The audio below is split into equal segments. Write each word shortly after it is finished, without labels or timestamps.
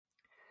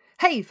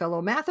Hey,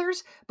 fellow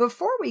mathers!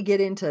 Before we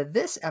get into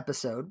this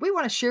episode, we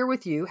want to share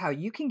with you how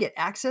you can get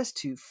access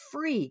to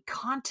free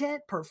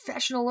content,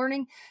 professional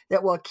learning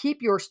that will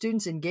keep your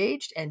students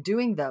engaged and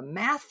doing the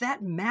math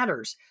that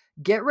matters.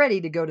 Get ready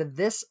to go to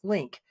this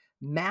link,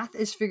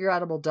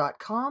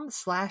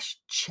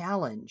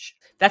 mathisfigureoutable.com/challenge.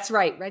 That's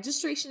right.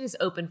 Registration is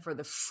open for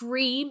the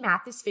free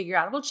Math is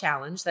Figureoutable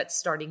Challenge that's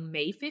starting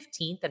May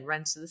 15th and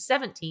runs to the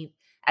 17th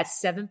at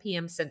 7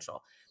 p.m.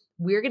 Central.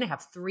 We're going to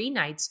have 3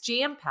 nights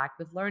jam-packed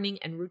with learning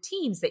and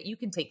routines that you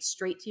can take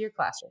straight to your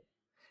classroom.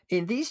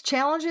 In these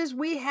challenges,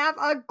 we have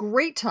a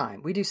great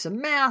time. We do some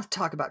math,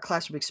 talk about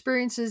classroom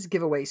experiences,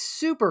 give away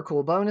super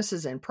cool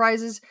bonuses and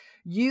prizes.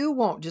 You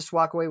won't just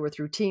walk away with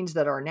routines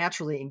that are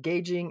naturally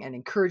engaging and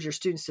encourage your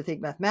students to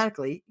think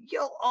mathematically.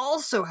 You'll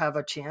also have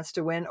a chance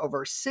to win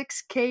over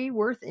 $6,000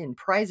 worth in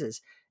prizes,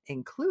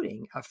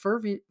 including a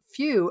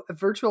few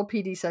virtual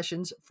PD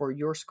sessions for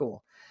your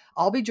school.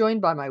 I'll be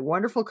joined by my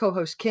wonderful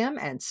co-host Kim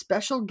and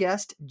special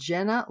guest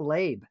Jenna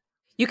Labe.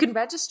 You can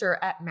register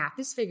at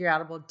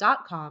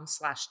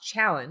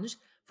mathisfigureoutable.com/challenge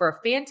for a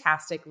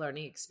fantastic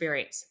learning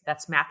experience.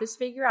 That's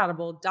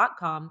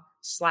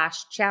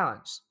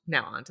mathisfigureoutable.com/challenge.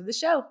 Now on to the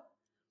show.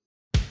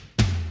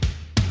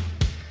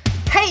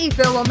 Hey,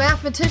 fellow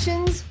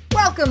mathematicians!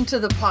 Welcome to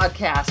the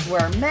podcast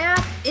where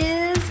math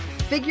is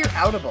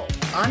figure-outable.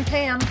 I'm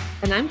Pam.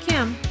 And I'm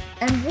Kim.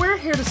 And we're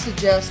here to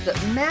suggest that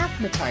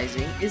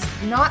mathematizing is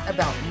not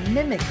about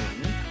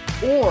mimicking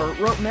or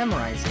rote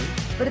memorizing,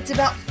 but it's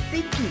about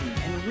thinking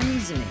and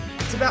reasoning.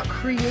 It's about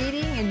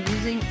creating and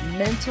using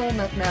mental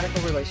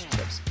mathematical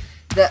relationships.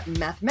 That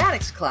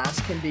mathematics class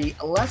can be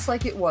less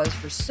like it was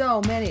for so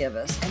many of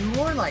us and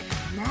more like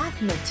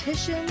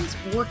mathematicians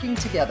working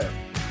together.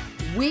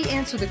 We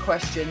answer the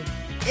question,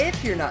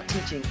 if you're not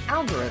teaching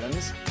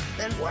algorithms,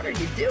 then what are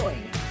you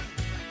doing?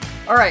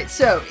 All right,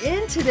 so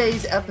in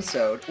today's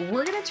episode,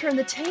 we're going to turn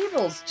the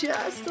tables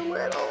just a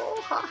little,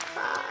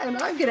 and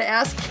I'm going to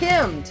ask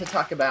Kim to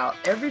talk about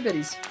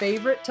everybody's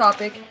favorite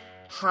topic,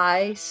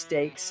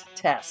 high-stakes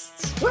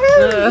tests. Woo!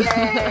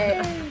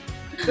 Yay!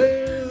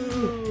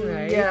 Boo!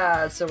 Right.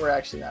 Yeah, so we're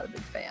actually not a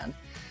big fan.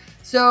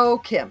 So,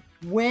 Kim,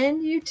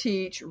 when you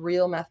teach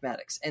real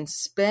mathematics and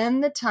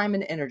spend the time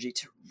and energy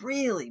to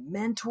really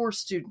mentor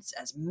students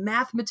as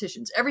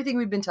mathematicians, everything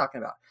we've been talking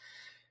about,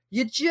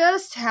 you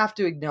just have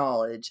to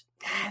acknowledge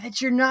that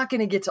you're not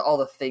going to get to all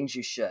the things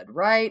you should,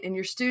 right? And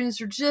your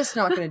students are just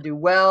not going to do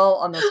well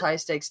on those high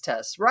stakes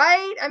tests,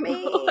 right? I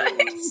mean, Oh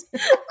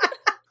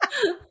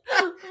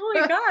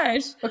my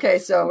gosh. Okay,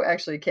 so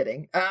actually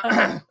kidding.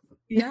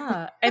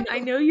 Yeah. And I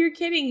know you're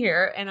kidding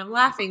here, and I'm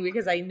laughing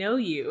because I know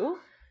you.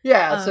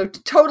 Yeah, so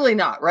totally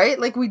not, right?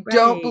 Like we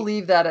don't Right.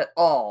 believe that at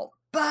all.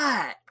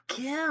 But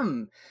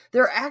Kim,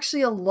 there are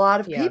actually a lot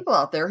of people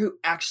out there who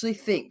actually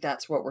think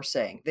that's what we're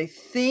saying. They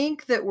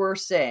think that we're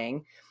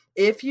saying,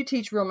 if you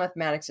teach real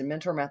mathematics and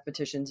mentor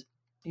mathematicians,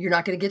 you're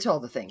not going to get to all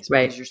the things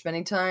because you're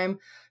spending time,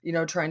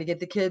 trying to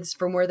get the kids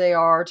from where they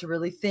are to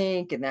really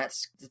think, and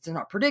it's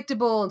not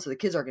predictable, and so the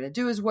kids aren't going to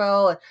do as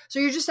well. And so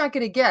you're just not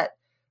going to get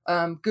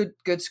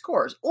good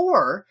scores.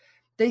 Or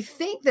they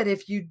think that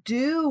if you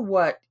do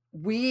what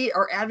we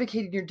are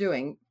advocating you're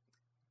doing,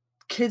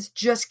 kids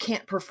just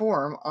can't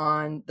perform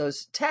on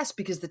those tests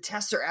because the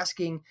tests are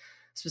asking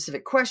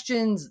specific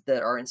questions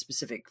that are in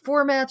specific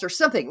formats or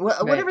something.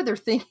 Whatever they're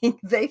thinking,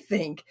 they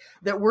think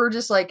that we're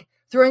just like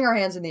throwing our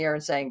hands in the air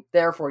and saying,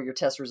 therefore, your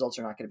test results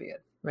are not going to be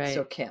good. Right.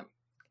 So, Kim,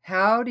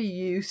 how do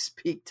you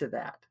speak to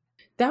that?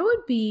 That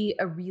would be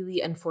a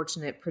really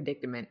unfortunate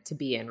predicament to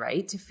be in,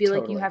 right? To feel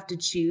like you have to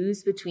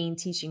choose between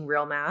teaching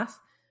real math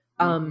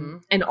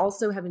and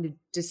also having to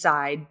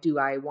decide, do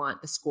I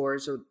want the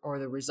scores or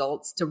the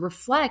results to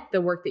reflect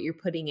the work that you're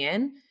putting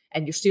in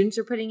and your students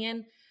are putting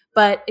in,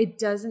 but it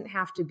doesn't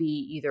have to be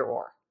either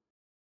or.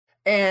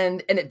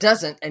 And it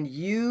doesn't, and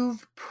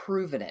you've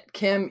proven it.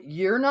 Kim,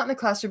 you're not in the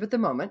classroom at the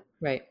moment.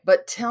 Right.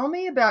 But tell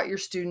me about your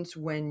students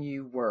when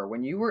you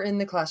were in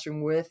the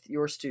classroom with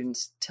your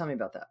students. Tell me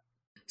about that.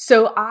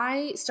 So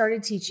I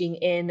started teaching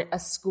in a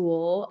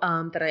school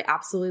that I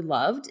absolutely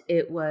loved.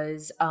 It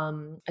was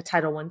a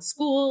Title I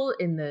school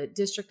in the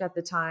district at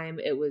the time.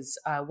 It was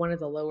one of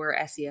the lower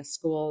SES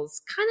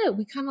schools.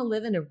 We kind of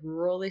live in a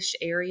rural-ish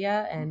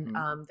area, and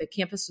the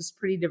campus was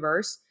pretty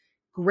diverse.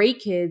 Great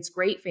kids,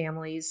 great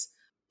families.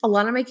 A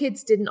lot of my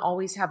kids didn't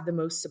always have the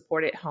most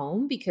support at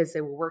home because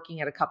they were working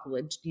at a couple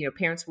of,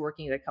 parents were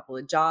working at a couple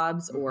of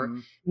jobs or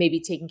maybe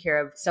taking care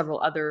of several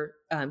other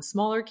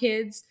smaller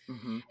kids.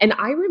 And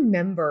I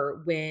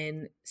remember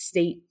when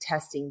state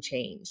testing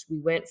changed. We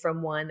went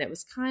from one that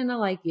was kind of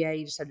like, yeah,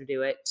 you just had to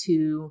do it,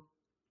 to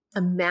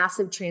a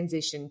massive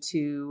transition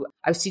to,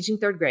 I was teaching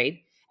 3rd grade.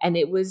 And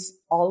it was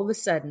all of a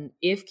sudden,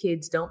 if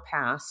kids don't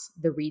pass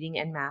the reading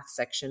and math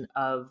section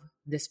of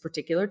this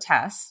particular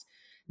test,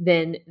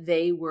 then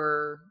they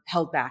were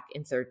held back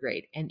in 3rd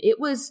grade. And it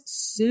was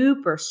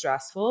super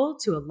stressful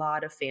to a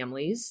lot of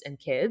families and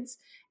kids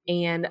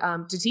and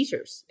to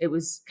teachers. It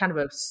was kind of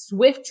a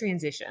swift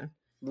transition.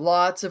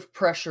 Lots of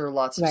pressure,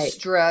 lots of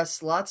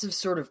stress, lots of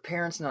sort of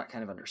parents not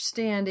kind of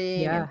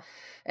understanding. Yeah.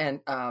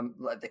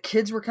 the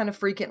kids were kind of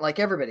freaking, like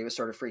everybody was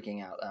sort of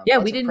freaking out. Yeah,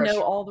 we didn't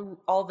know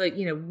all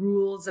the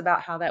rules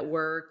about how that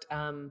worked.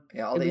 All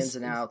the ins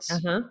and outs.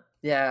 Uh-huh.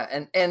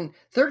 Yeah, and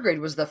third grade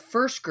was the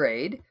first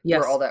grade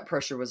where all that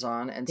pressure was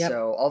on, and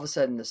so all of a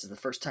sudden, this is the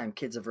first time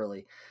kids have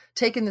really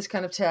taken this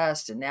kind of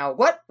test, and now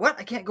what?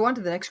 I can't go on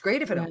to the next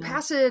grade if I don't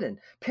pass it, and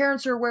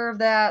parents are aware of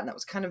that, and that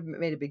was kind of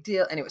made a big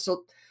deal. Anyway,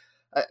 so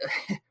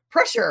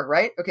pressure,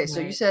 right? Okay, so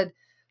you said,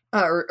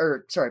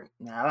 sorry,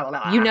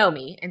 you know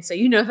me, and so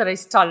you know that I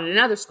taught at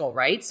another school,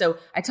 right? So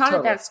I taught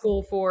at that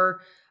school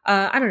for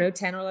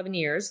 10 or 11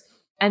 years,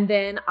 and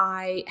then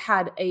I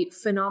had a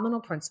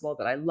phenomenal principal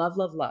that I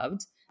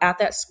loved at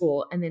that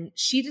school. And then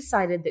she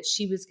decided that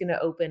she was going to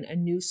open a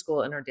new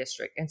school in our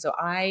district. And so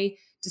I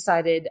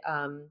decided,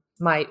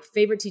 my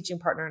favorite teaching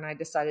partner and I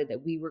decided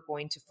that we were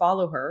going to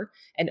follow her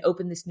and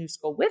open this new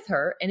school with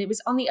her. And it was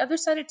on the other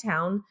side of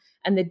town,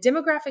 and the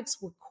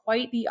demographics were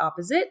quite the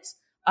opposite.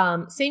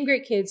 Same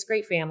great kids,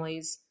 great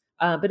families,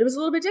 but it was a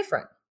little bit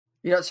different.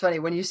 You know, it's funny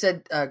when you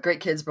said great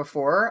kids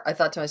before, I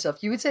thought to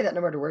myself, you would say that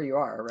no matter where you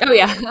are, right? Oh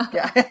yeah.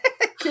 Yeah.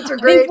 Kids are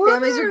great.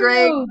 Families are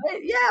great.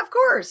 Right? Yeah, of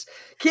course.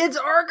 Kids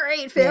are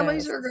great.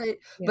 Families are great.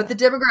 Yeah. But the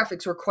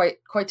demographics were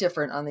quite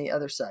different on the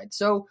other side.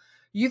 So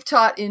you've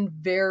taught in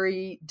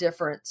very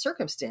different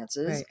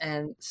circumstances. Right.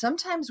 And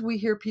sometimes we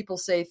hear people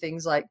say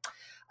things like,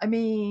 I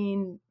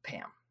mean,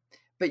 Pam,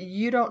 but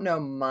you don't know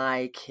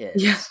my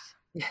kids. Yeah.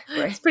 Yeah,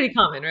 right? It's pretty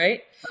common,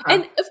 right? Uh-huh.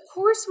 And of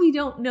course we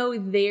don't know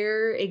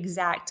their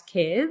exact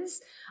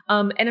kids.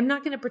 And I'm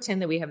not going to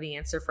pretend that we have the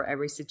answer for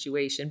every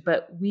situation,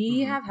 but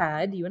you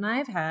and I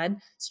have had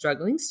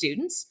struggling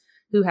students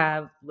who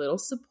have little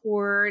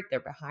support, they're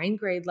behind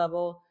grade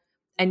level,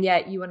 and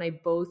yet you and I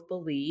both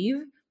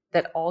believe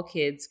that all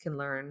kids can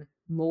learn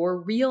more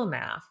real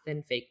math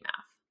than fake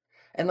math.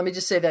 And let me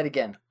just say that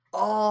again.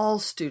 All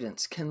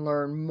students can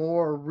learn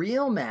more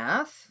real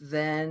math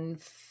than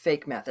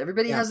fake math.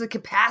 Everybody has the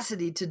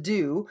capacity to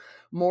do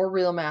more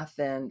real math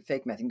than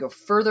fake math. You can go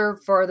further,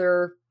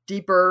 farther,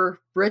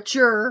 deeper,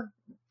 richer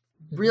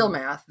real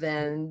math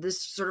than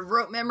this sort of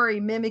rote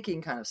memory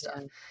mimicking kind of stuff.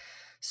 Yeah.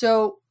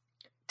 So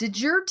did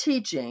your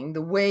teaching,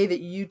 the way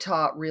that you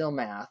taught real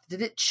math,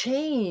 did it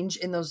change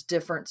in those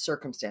different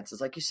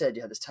circumstances? Like you said,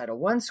 you had this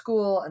Title I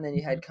school, and then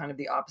you had kind of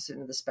the opposite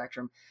end of the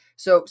spectrum.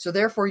 So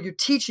therefore your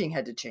teaching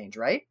had to change,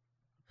 right?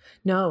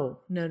 No.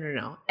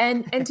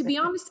 And to be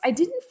honest, I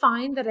didn't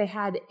find that I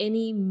had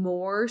any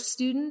more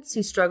students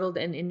who struggled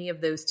in any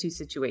of those two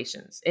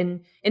situations.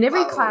 In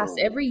every class,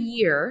 every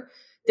year,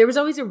 there was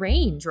always a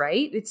range,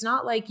 right? It's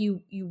not like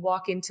you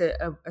walk into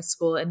a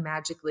school and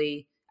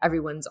magically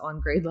everyone's on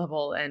grade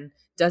level and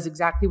does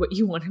exactly what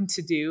you want them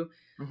to do.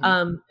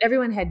 Mm-hmm.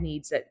 Everyone had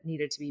needs that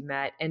needed to be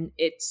met, and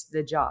it's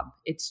the job.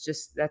 It's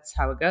just, that's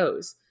how it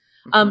goes.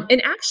 Mm-hmm.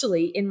 And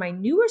actually, in my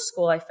newer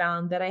school, I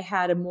found that I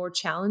had a more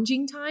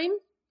challenging time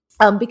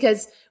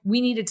because we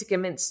needed to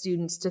convince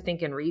students to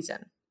think and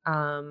reason.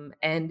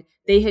 And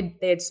they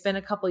had spent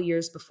a couple of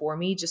years before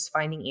me just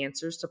finding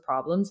answers to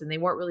problems, and they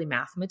weren't really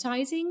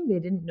mathematizing. They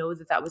didn't know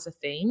that was a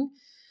thing.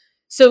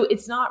 So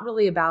it's not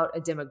really about a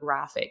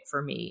demographic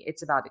for me.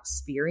 It's about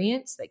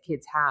experience that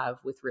kids have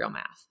with real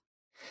math.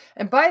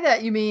 And by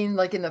that, you mean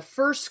like in the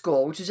first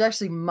school, which is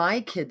actually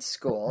my kids'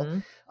 school, mm-hmm.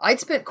 I'd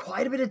spent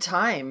quite a bit of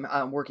time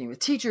working with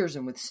teachers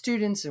and with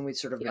students, and we'd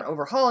sort of been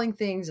overhauling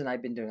things, and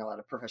I'd been doing a lot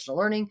of professional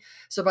learning.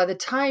 So by the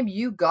time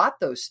you got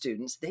those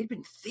students, they'd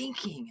been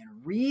thinking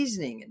and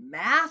reasoning and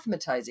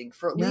mathematizing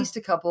for at least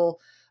a couple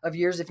of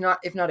years, if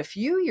not a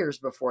few years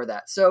before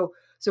that. So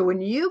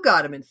when you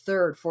got them in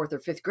third, fourth, or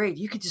fifth grade,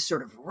 you could just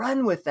sort of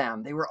run with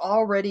them. They were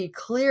already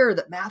clear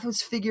that math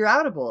was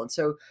figure-outable. And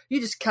so you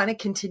just kind of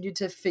continued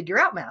to figure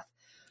out math.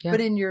 Yeah.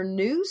 But in your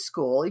new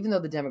school, even though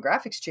the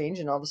demographics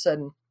changed and all of a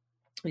sudden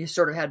you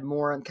sort of had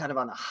more on kind of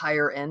on the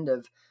higher end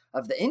of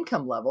the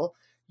income level,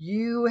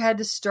 you had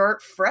to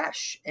start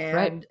fresh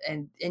and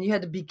you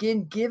had to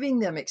begin giving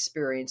them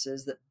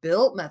experiences that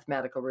built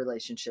mathematical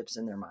relationships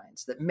in their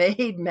minds, that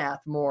made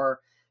math more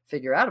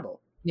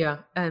figure-outable. Yeah,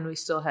 and we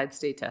still had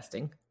state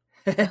testing.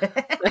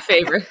 My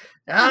favorite.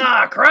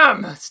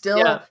 Crumb. Still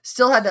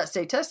had that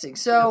state testing.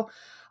 So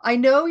I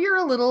know you're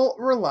a little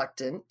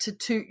reluctant to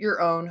toot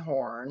your own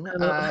horn.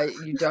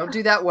 You don't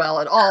do that well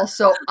at all.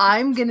 So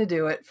I'm going to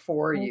do it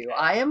for you.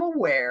 I am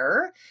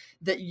aware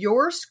that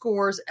your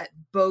scores at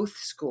both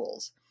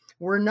schools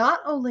were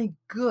not only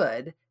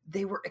good,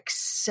 they were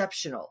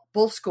exceptional.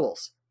 Both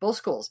schools.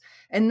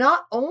 And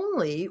not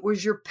only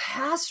was your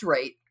pass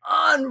rate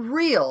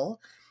unreal,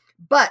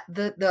 but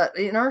the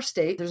in our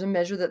state, there's a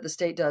measure that the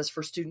state does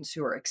for students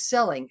who are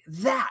excelling.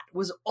 That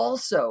was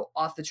also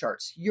off the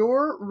charts.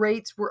 Your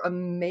rates were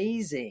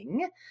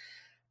amazing,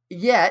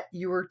 yet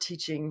you were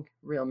teaching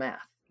real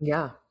math.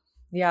 Yeah.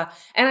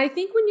 And I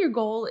think when your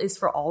goal is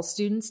for all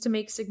students to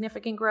make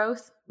significant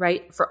growth,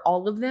 right? For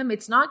all of them,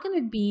 it's not going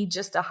to be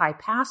just a high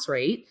pass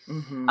rate.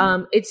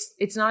 Mm-hmm.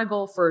 It's not a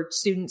goal for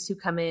students who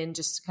come in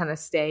just to kind of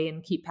stay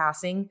and keep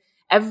passing.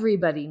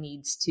 Everybody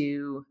needs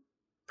to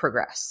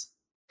progress.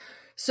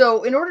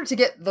 So in order to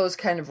get those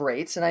kind of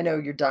rates, and I know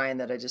you're dying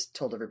that I just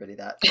told everybody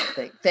that.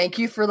 Thank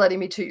you for letting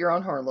me toot your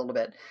own horn a little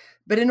bit.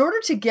 But in order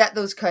to get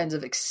those kinds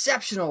of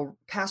exceptional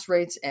pass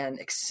rates and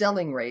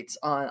excelling rates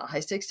on a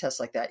high stakes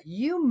test like that,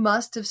 you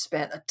must have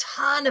spent a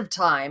ton of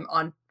time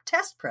on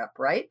test prep,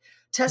 right?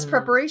 Test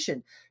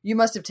preparation. You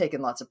must have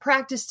taken lots of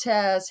practice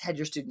tests, had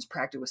your students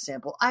practice with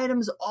sample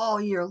items all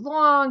year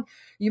long.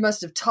 You must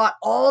have taught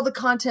all the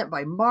content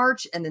by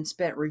March and then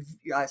spent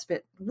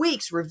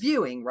weeks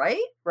reviewing,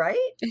 right?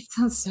 Right? It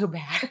sounds so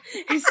bad.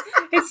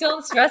 It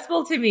sounds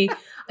stressful to me.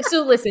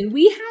 So listen,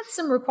 we had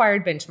some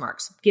required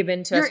benchmarks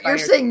given to us. You're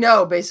saying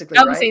no, basically,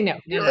 right? I'm saying no.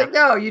 You're like,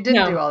 no, you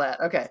didn't do all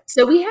that. Okay.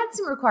 So we had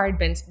some required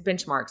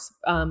benchmarks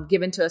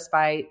given to us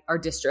by our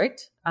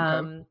district.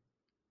 Okay.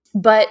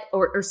 But,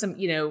 or some,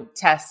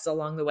 tests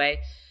along the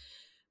way.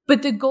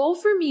 But the goal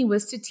for me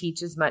was to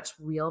teach as much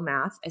real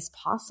math as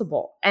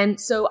possible. And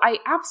so I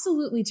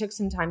absolutely took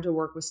some time to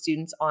work with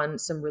students on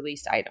some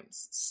released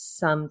items.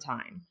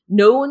 Sometime.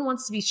 No one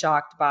wants to be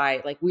shocked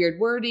by like weird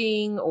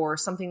wording or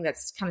something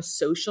that's kind of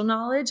social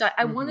knowledge.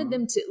 I wanted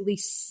them to at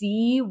least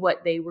see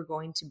what they were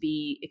going to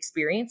be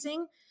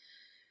experiencing.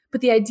 But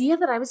the idea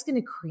that I was going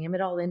to cram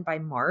it all in by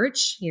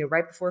March,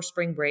 right before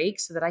spring break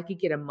so that I could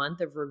get a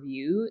month of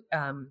review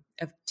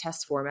of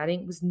test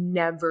formatting was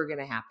never going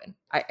to happen.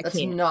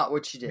 That's not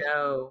what you did.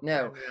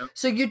 No.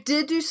 So you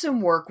did do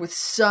some work with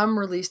some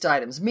released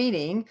items,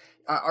 meaning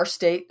our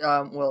state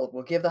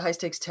will give the high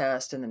stakes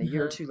test, and then a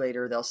year or two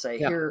later, they'll say,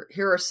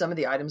 here are some of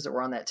the items that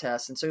were on that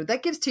test. And so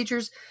that gives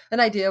teachers an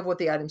idea of what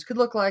the items could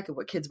look like and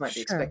what kids might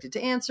be expected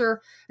to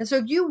answer. And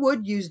so you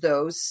would use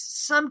those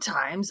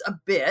sometimes a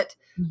bit,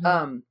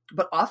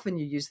 but often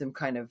you use them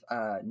kind of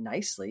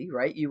nicely,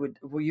 right? You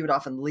would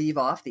often leave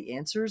off the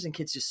answers and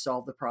kids just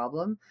solve the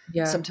problem.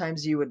 Yeah.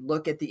 Sometimes you would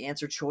look at the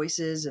answer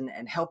choices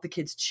and help the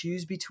kids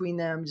choose between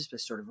them just by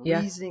sort of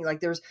reasoning. Like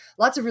there's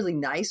lots of really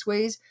nice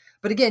ways.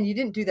 But again, you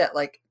didn't do that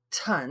like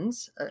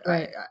tons.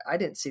 Right. I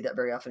didn't see that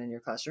very often in your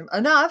classroom.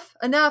 Enough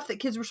that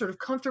kids were sort of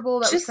comfortable.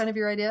 That was kind of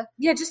your idea?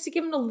 Yeah, just to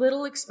give them a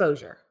little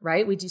exposure,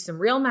 right? We do some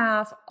real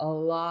math a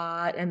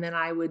lot. And then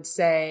I would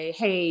say,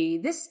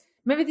 hey,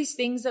 remember these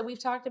things that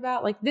we've talked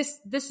about? Like this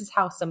is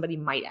how somebody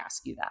might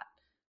ask you that.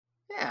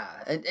 Yeah,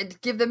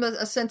 and give them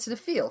a sensitive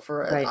feel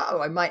for,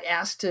 I might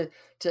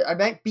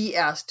be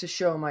asked to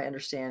show my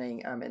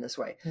understanding in this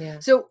way. Yeah.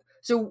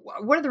 So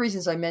one of the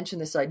reasons I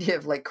mentioned this idea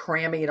of like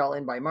cramming it all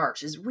in by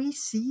March is we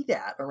see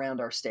that around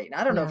our state. And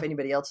I don't know if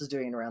anybody else is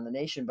doing it around the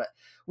nation, but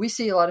we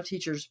see a lot of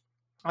teachers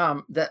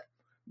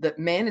that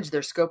manage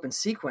their scope and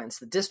sequence,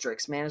 the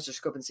districts manage their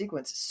scope and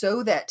sequence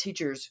so that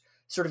teachers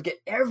sort of get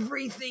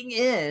everything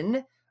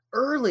in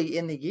early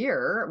in the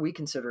year. We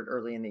consider it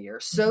early in the year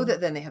so that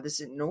then they have this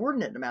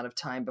inordinate amount of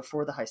time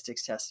before the high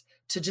stakes test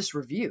to just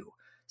review.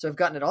 So I've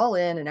gotten it all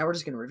in and now we're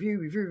just going to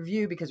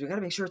review because we got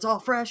to make sure it's all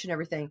fresh and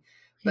everything.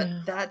 But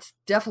that's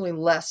definitely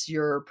less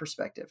your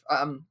perspective.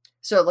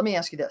 So let me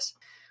ask you this.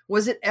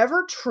 Was it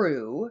ever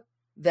true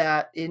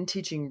that in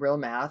teaching real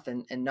math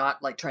and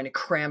not like trying to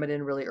cram it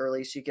in really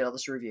early so you get all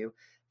this review,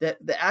 that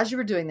as you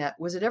were doing that,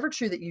 was it ever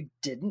true that you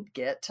didn't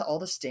get to all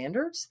the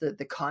standards,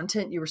 the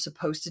content you were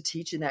supposed to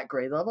teach in that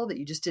grade level, that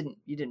you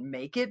didn't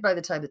make it by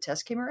the time the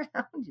test came around?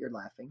 You're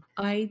laughing.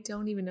 I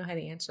don't even know how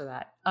to answer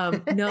that.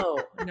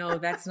 No,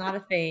 that's not a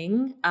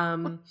thing.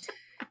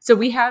 So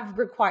we have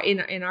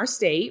in our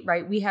state,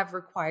 right? We have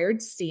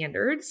required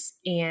standards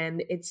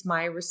and it's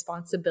my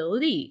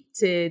responsibility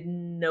to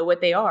know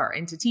what they are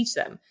and to teach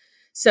them.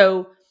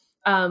 So,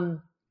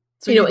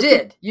 you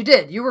did.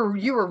 You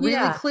were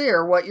really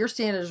clear what your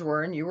standards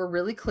were, and you were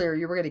really clear.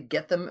 You were going to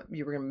get them.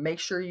 You were going to make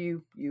sure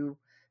you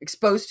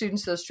expose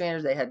students to those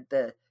standards.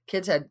 The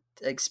kids had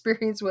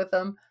experience with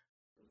them.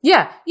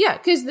 Yeah.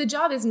 Because the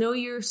job is know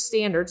your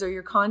standards or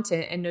your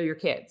content and know your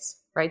kids,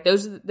 right?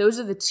 Those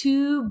are the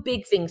two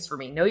big things for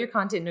me. Know your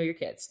content, know your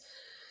kids.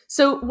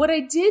 So what I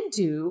did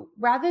do,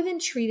 rather than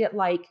treat it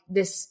like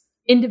this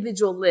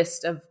individual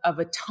list of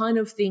a ton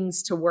of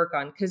things to work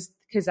on, because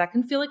that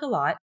can feel like a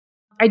lot,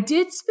 I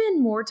did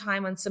spend more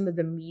time on some of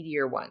the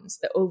meatier ones,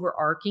 the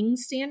overarching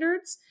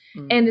standards.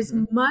 And as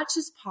much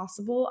as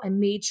possible, I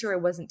made sure I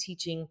wasn't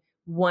teaching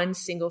one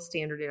single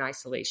standard in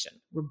isolation.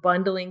 We're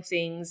bundling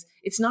things.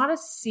 It's not a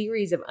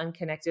series of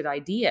unconnected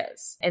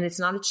ideas. And it's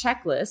not a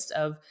checklist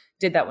of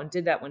did that one,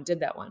 did that one, did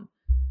that one.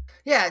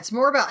 Yeah, it's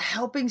more about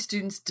helping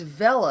students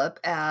develop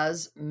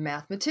as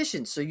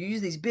mathematicians. So you use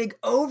these big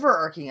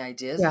overarching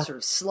ideas and sort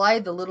of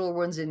slide the little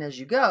ones in as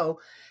you go.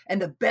 And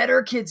the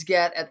better kids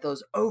get at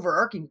those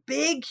overarching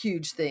big,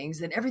 huge things,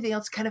 then everything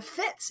else kind of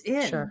fits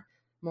in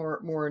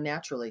more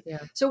naturally. Yeah.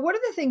 So what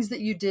are the things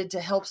that you did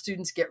to help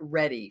students get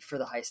ready for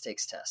the high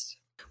stakes test?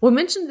 Well, I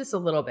mentioned this a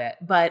little bit,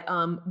 but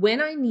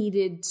when I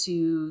needed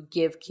to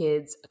give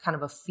kids kind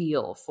of a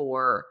feel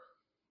for,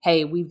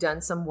 hey, we've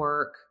done some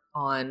work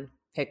on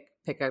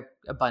pick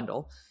a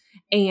bundle,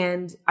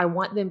 and I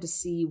want them to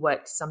see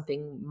what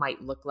something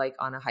might look like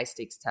on a high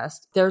stakes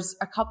test. There's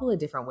a couple of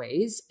different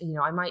ways.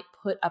 I might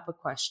put up a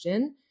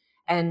question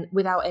and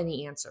without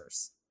any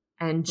answers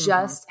and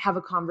just have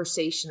a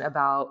conversation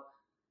about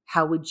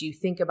how would you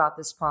think about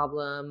this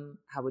problem?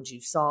 How would you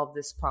solve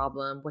this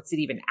problem? What's it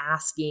even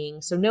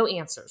asking? So no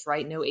answers,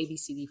 right? No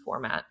ABCD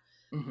format.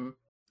 Mm-hmm.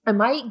 I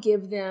might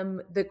give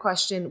them the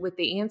question with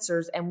the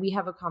answers, and we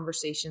have a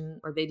conversation,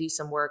 or they do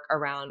some work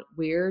around,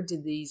 where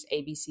did these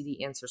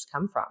ABCD answers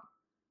come from?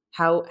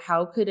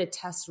 How could a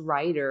test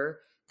writer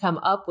come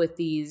up with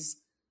these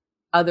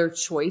other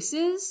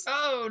choices?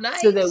 Oh,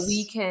 nice. So that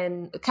we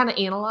can kind of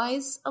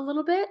analyze a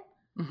little bit.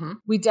 Mm-hmm.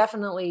 We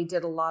definitely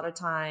did a lot of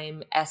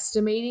time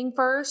estimating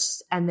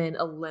first and then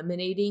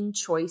eliminating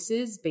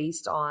choices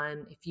based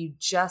on if you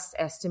just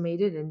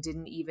estimated and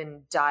didn't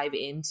even dive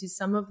into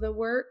some of the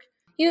work.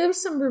 There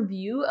was some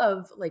review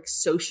of like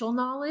social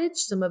knowledge,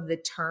 some of the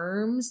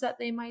terms that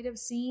they might have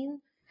seen.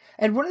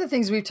 And one of the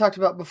things we've talked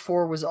about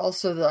before was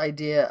also the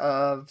idea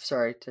of,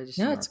 sorry, to just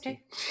no, it's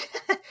okay.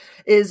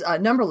 is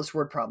numberless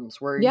word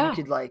problems, where you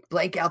could like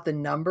blank out the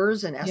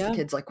numbers and ask the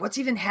kids like, what's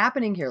even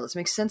happening here? Let's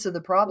make sense of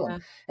the problem. Yeah.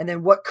 And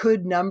then what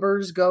could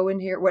numbers go in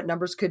here? What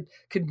numbers could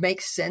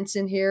make sense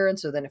in here? And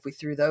so then if we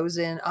threw those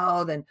in,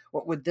 then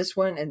what would this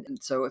one? And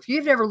so if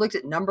you've never looked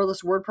at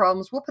numberless word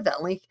problems, we'll put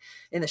that link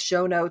in the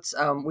show notes.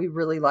 We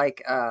really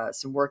like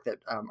some work that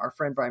our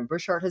friend Brian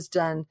Bushart has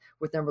done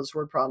with numberless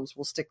word problems.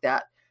 We'll stick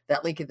that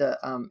link in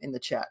the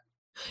chat.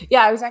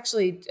 Yeah, I was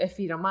actually, if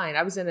you don't mind,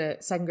 I was in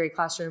a second grade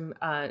classroom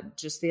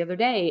just the other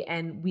day,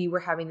 and we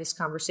were having this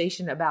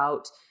conversation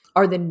about,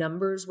 are the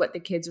numbers what the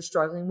kids are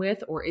struggling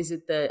with, or is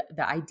it the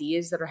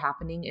ideas that are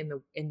happening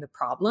in the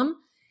problem?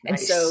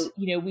 Nice. And so,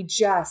 we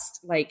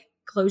just like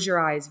close your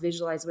eyes,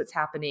 visualize what's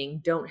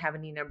happening, don't have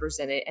any numbers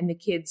in it. And the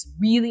kids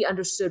really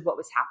understood what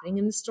was happening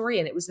in the story,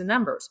 and it was the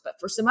numbers. But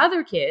for some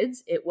other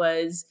kids, it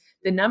was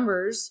the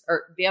numbers,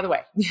 or the other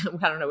way.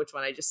 I don't know which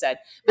one I just said,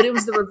 but it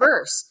was the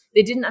reverse.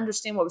 They didn't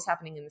understand what was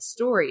happening in the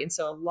story. And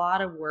so a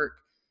lot of work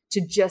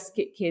to just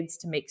get kids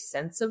to make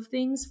sense of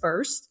things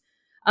first.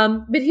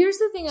 But here's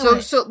the thing.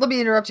 So let me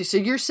interrupt you. So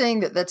you're saying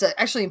that that's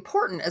actually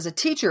important as a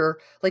teacher,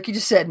 like you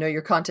just said, know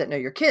your content, know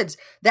your kids.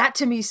 That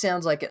to me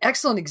sounds like an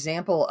excellent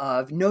example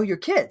of know your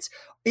kids.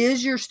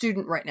 Is your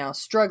student right now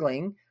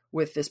struggling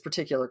with this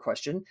particular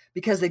question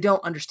because they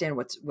don't understand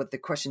what the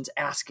question's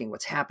asking,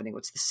 what's happening,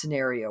 what's the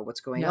scenario, what's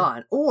going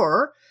on?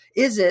 Or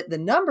is it the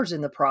numbers in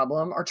the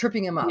problem are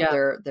tripping them up?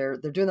 Yeah. They're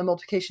doing the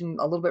multiplication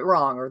a little bit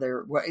wrong, or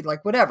they're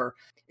like whatever.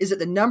 Is it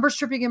the numbers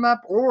tripping them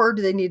up, or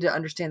do they need to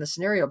understand the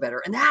scenario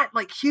better? And that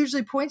like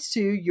hugely points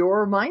to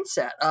your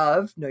mindset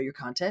of know your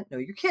content, know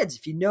your kids.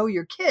 If you know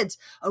your kids,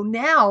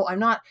 now I'm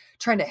not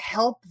trying to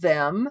help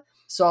them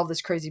solve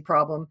this crazy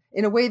problem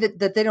in a way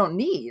that they don't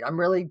need. I'm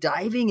really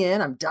diving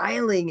in, I'm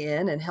dialing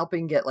in and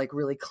helping get like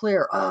really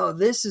clear. Oh,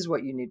 this is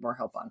what you need more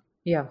help on.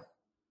 Yeah.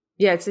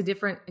 Yeah. It's a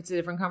different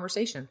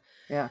conversation.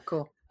 Yeah.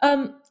 Cool.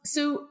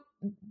 So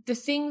the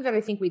thing that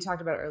I think we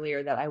talked about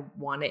earlier that I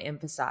want to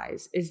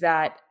emphasize is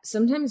that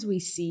sometimes we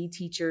see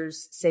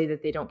teachers say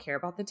that they don't care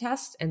about the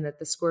test and that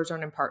the scores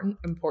aren't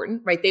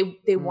important, right?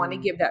 They want to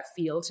give that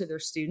feel to their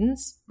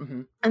students.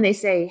 Mm-hmm. And they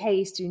say,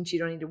 hey, students, you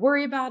don't need to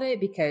worry about it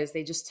because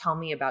they just tell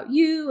me about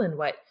you and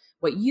what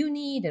you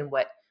need and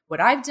what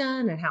I've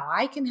done and how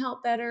I can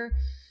help better.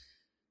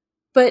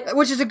 But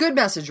which is a good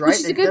message, right? Which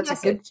is a good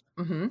message,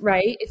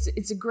 right?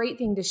 It's a great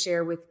thing to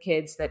share with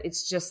kids that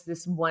it's just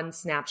this one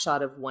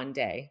snapshot of one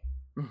day.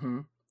 Mm-hmm.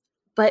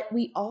 But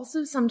we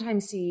also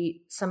sometimes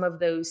see some of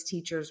those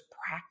teachers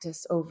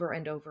practice over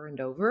and over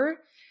and over,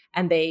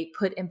 and they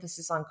put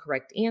emphasis on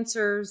correct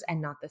answers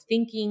and not the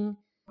thinking.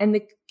 And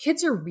the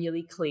kids are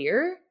really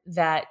clear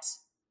that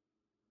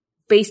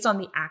based on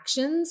the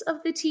actions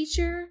of the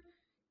teacher,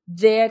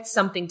 that's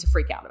something to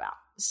freak out about.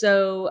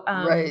 So,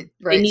 right.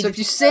 So if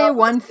you say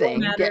one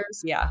thing,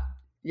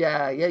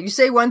 you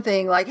say one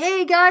thing like,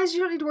 hey guys,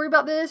 you don't need to worry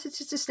about this. It's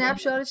just a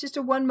snapshot. It's just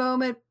a one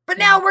moment, but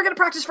now we're going to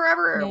practice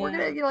forever. Yeah. We're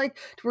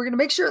going to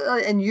make sure,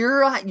 and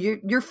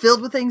you're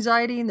filled with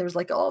anxiety and there's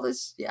like all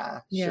this.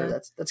 Yeah. Sure.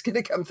 That's going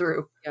to come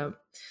through. Yeah.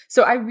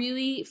 So I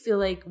really feel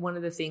like one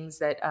of the things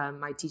that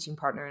my teaching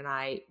partner and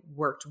I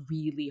worked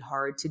really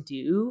hard to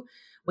do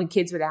when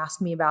kids would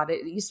ask me about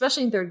it,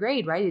 especially in third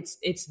grade, right?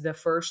 It's the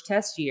first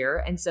test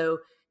year. And so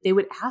they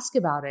would ask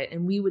about it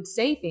and we would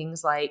say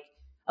things like,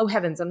 oh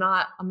heavens, I'm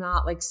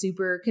not like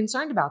super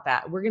concerned about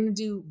that. We're going to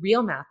do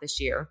real math this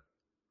year.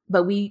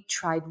 But we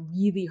tried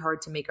really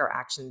hard to make our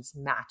actions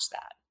match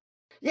that.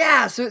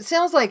 Yeah. So it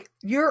sounds like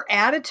your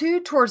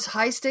attitude towards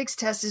high stakes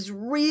tests is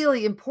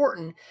really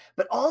important,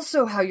 but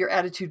also how your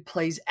attitude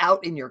plays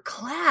out in your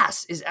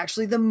class is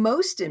actually the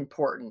most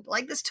important.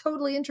 Like, that's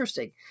totally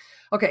interesting.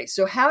 Okay,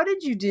 so how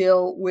did you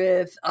deal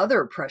with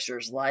other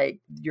pressures like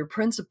your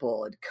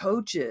principal and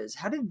coaches?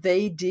 How did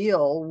they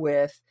deal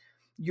with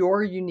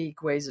your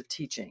unique ways of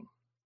teaching?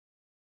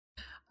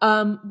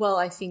 Well,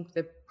 I think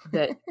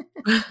that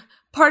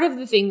part of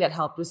the thing that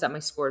helped was that my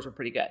scores were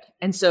pretty good.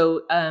 And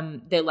so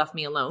they left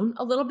me alone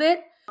a little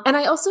bit. And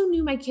I also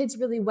knew my kids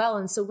really well.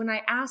 And so when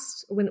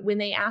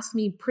they asked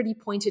me pretty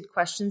pointed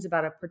questions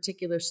about a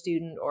particular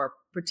student or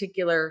a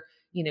particular,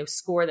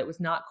 score that was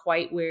not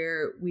quite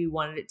where we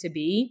wanted it to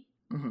be,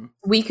 mm-hmm.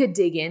 we could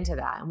dig into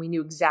that and we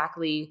knew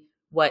exactly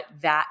what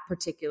that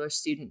particular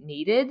student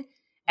needed.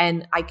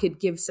 And I could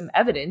give some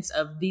evidence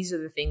of these are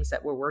the things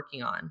that we're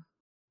working on.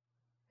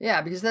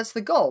 Yeah, because that's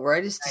the goal,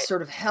 right? Is to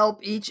sort of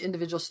help each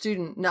individual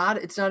student.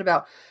 It's not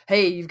about,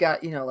 hey, you've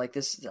got, like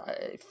this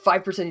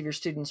 5% of your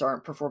students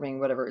aren't performing,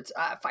 whatever. It's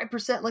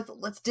 5%.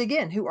 Let's dig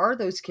in. Who are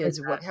those kids?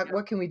 Exactly.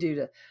 What can we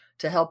do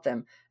to help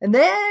them? And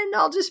then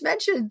I'll just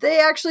mention they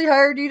actually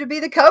hired you to be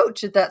the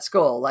coach at that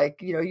school.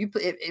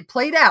 It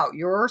played out.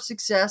 Your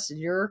success and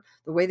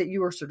the way that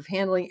you were sort of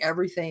handling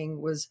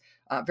everything was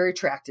very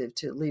attractive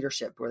to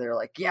leadership, where they're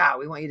like, yeah,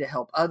 we want you to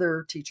help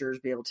other teachers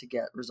be able to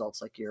get results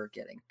like you're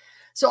getting.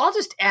 So I'll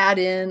just add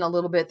in a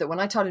little bit that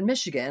when I taught in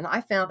Michigan, I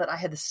found that I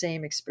had the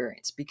same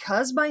experience.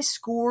 Because my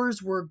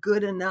scores were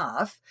good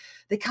enough,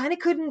 they kind of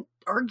couldn't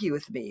argue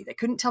with me. They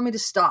couldn't tell me to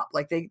stop.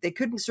 Like they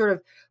couldn't sort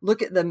of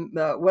look at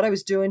what I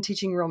was doing,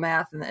 teaching real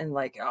math, and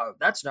like, oh,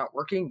 that's not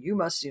working. You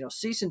must,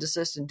 cease and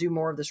desist and do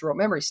more of this rote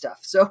memory stuff.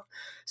 So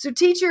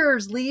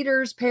teachers,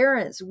 leaders,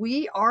 parents,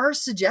 we are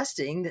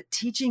suggesting that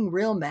teaching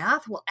real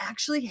math will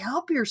actually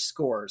help your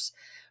scores.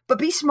 But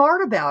be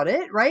smart about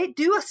it, right?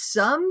 Do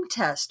some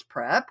test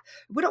prep.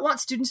 We don't want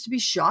students to be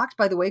shocked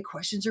by the way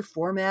questions are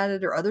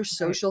formatted or other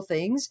social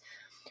things.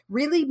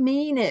 Really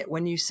mean it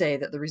when you say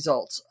that the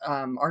results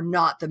are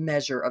not the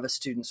measure of a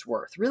student's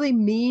worth. Really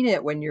mean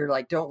it when you're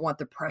like, don't want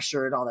the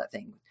pressure and all that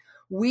thing.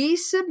 We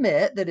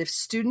submit that if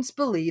students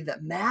believe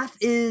that math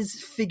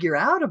is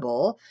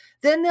figure-outable,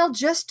 then they'll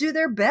just do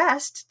their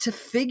best to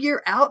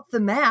figure out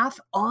the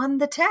math on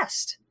the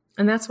test.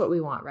 And that's what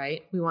we want,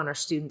 right? We want our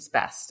students'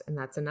 best, and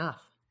that's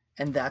enough.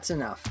 And that's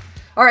enough.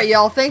 All right,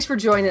 y'all, thanks for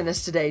joining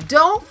us today.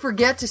 Don't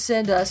forget to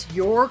send us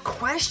your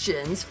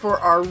questions for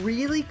our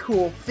really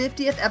cool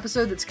 50th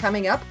episode that's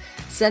coming up.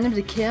 Send them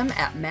to Kim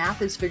at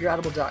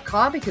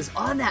mathisfigureoutable.com, because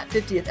on that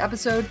 50th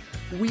episode,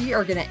 we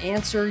are going to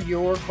answer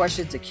your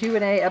questions, a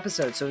Q&A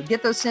episode. So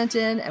get those sent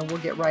in and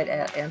we'll get right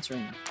at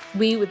answering them.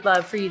 We would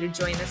love for you to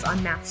join us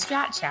on Math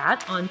Strat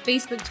Chat on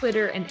Facebook,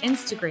 Twitter, and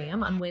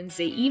Instagram on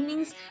Wednesday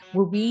evenings,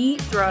 where we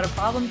throw out a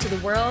problem to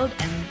the world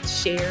and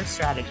share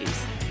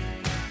strategies.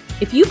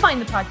 If you find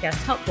the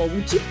podcast helpful,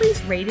 would you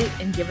please rate it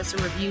and give us a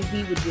review?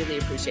 We would really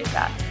appreciate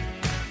that.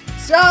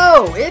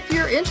 So, if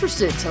you're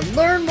interested to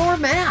learn more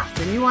math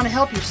and you want to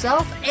help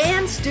yourself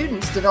and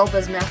students develop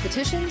as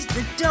mathematicians,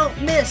 then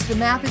don't miss the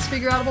Math is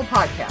Figureoutable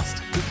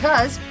podcast,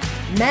 because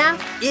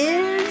math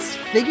is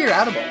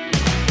figureoutable.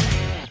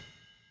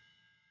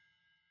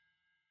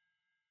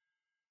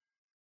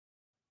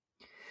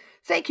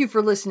 Thank you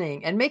for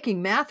listening and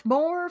making math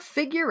more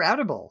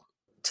figureoutable.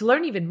 To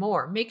learn even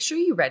more, make sure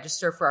you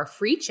register for our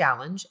free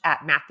challenge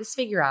at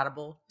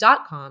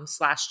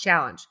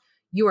mathisfigureoutable.com/challenge.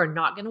 You are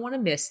not going to want to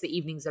miss the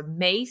evenings of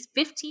May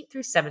 15th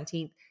through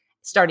 17th,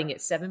 starting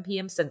at 7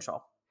 p.m.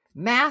 Central.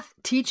 Math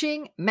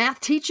teaching,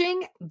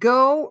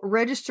 go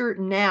register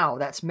now.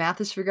 That's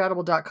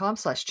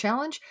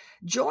mathisfigureoutable.com/challenge.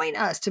 Join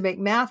us to make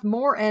math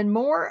more and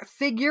more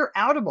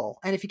figureoutable.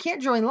 And if you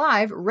can't join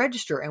live,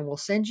 register and we'll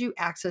send you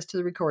access to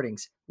the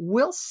recordings.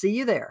 We'll see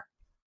you there.